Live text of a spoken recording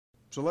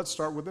So let's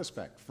start with this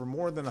fact. For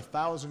more than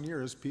 1,000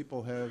 years,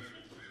 people have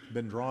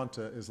been drawn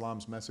to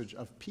Islam's message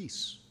of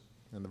peace.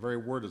 And the very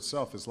word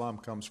itself, Islam,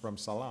 comes from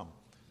salam,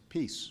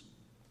 peace.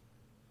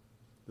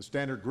 The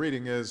standard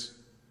greeting is,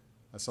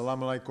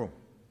 Assalamu alaikum,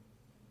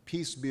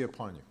 peace be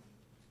upon you.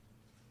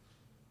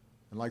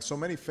 And like so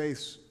many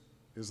faiths,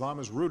 Islam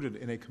is rooted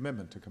in a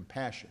commitment to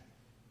compassion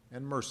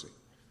and mercy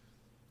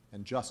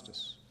and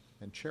justice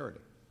and charity.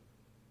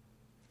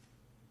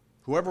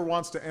 Whoever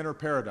wants to enter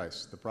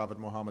paradise, the Prophet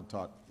Muhammad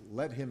taught,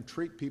 let him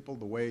treat people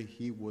the way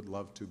he would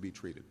love to be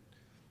treated.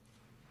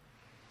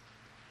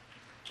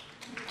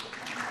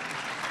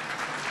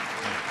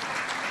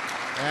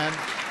 And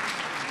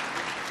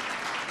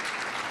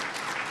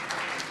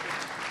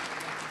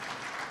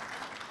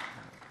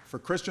for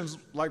Christians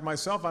like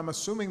myself, I'm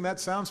assuming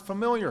that sounds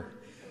familiar.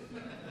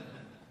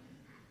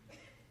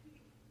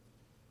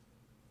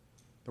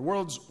 The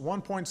world's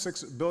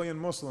 1.6 billion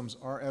Muslims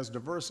are as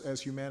diverse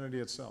as humanity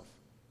itself.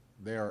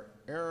 They are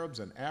Arabs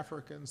and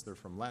Africans. They're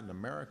from Latin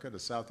America to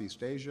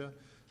Southeast Asia,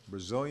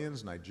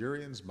 Brazilians,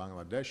 Nigerians,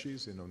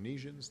 Bangladeshis,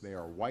 Indonesians. They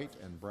are white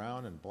and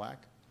brown and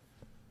black.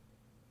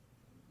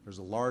 There's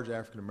a large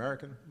African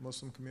American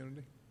Muslim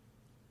community.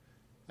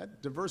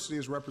 That diversity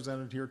is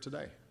represented here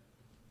today.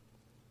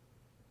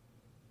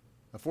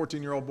 A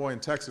 14-year-old boy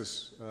in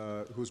Texas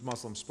who's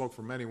Muslim spoke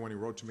for many when he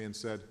wrote to me and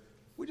said,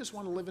 we just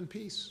want to live in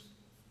peace.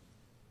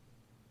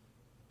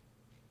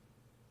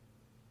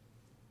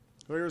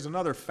 So here's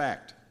another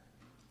fact.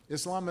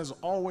 Islam has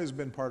always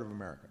been part of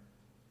America.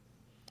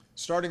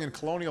 Starting in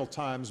colonial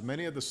times,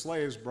 many of the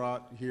slaves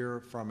brought here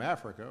from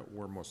Africa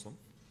were Muslim.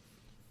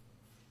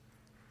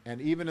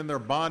 And even in their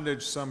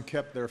bondage, some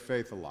kept their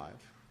faith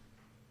alive.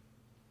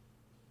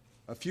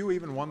 A few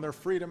even won their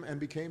freedom and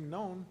became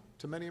known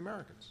to many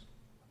Americans.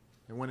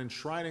 And when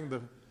enshrining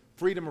the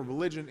freedom of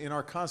religion in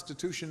our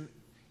Constitution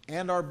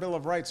and our Bill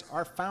of Rights,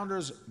 our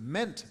founders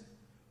meant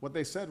what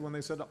they said when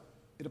they said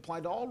it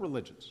applied to all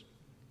religions.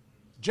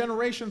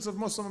 Generations of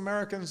Muslim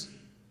Americans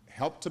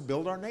helped to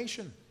build our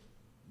nation.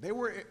 They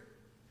were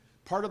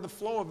part of the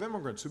flow of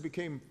immigrants who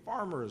became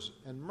farmers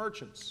and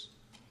merchants.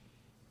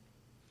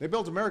 They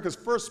built America's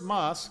first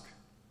mosque,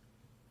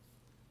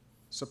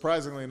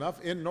 surprisingly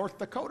enough, in North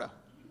Dakota.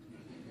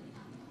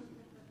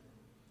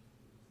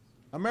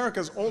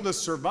 America's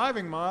oldest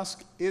surviving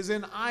mosque is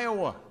in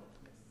Iowa.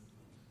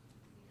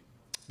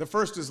 The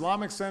first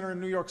Islamic center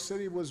in New York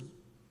City was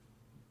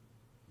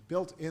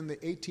built in the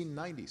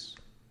 1890s.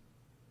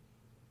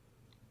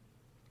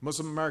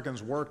 Muslim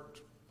Americans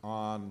worked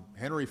on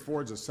Henry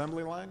Ford's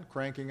assembly line,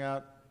 cranking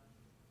out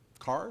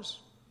cars.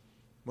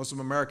 A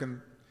Muslim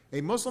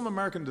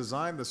American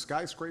designed the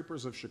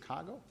skyscrapers of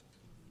Chicago.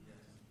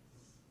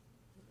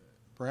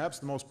 Perhaps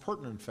the most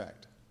pertinent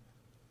fact.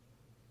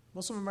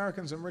 Muslim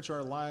Americans enrich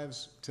our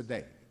lives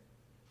today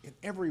in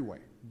every way.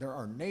 They're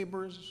our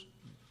neighbors,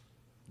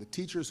 the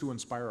teachers who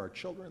inspire our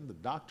children, the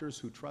doctors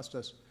who trust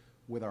us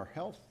with our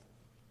health,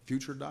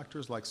 future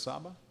doctors like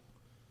Saba.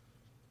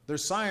 They're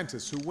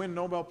scientists who win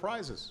Nobel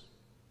Prizes,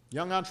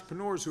 young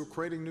entrepreneurs who are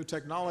creating new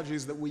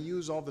technologies that we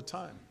use all the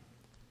time.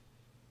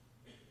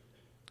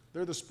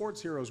 They're the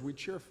sports heroes we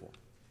cheer for,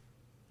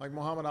 like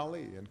Muhammad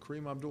Ali and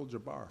Kareem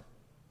Abdul-Jabbar,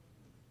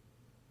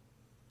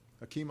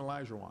 Hakeem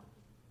Olajuwon.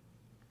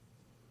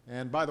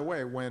 And by the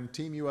way, when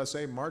Team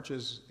USA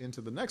marches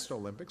into the next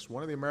Olympics,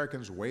 one of the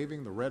Americans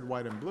waving the red,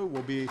 white, and blue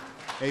will be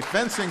a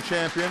fencing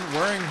champion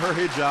wearing her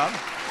hijab.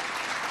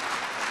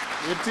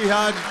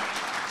 Ibtihad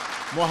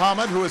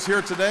Muhammad, who is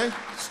here today,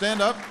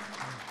 stand up.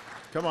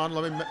 Come on,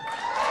 let me. There you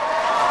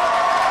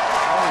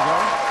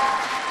go.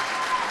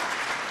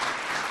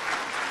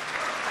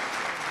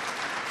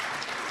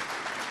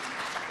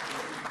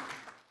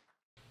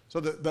 So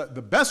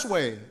the best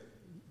way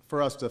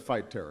for us to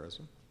fight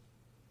terrorism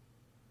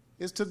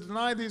is to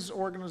deny these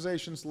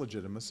organizations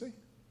legitimacy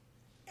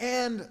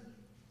and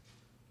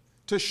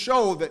to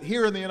show that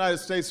here in the United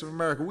States of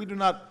America, we do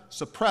not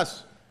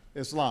suppress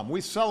Islam.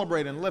 We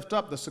celebrate and lift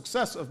up the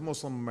success of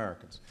Muslim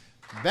Americans.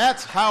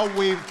 That's how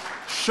we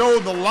show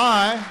the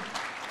lie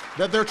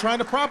that they're trying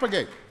to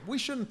propagate. We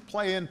shouldn't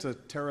play into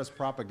terrorist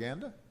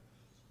propaganda.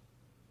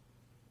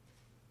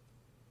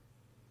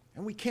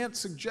 And we can't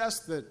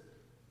suggest that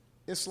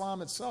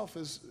Islam itself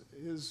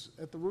is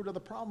at the root of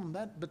the problem.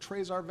 That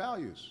betrays our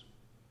values.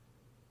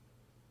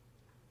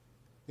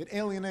 It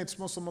alienates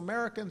Muslim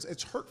Americans.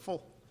 It's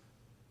hurtful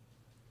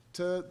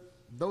to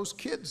those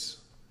kids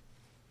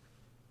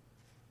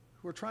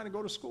who are trying to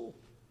go to school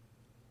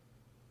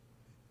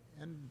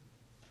and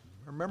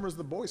are members of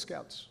the Boy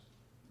Scouts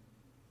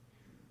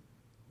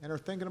and are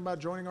thinking about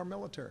joining our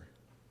military.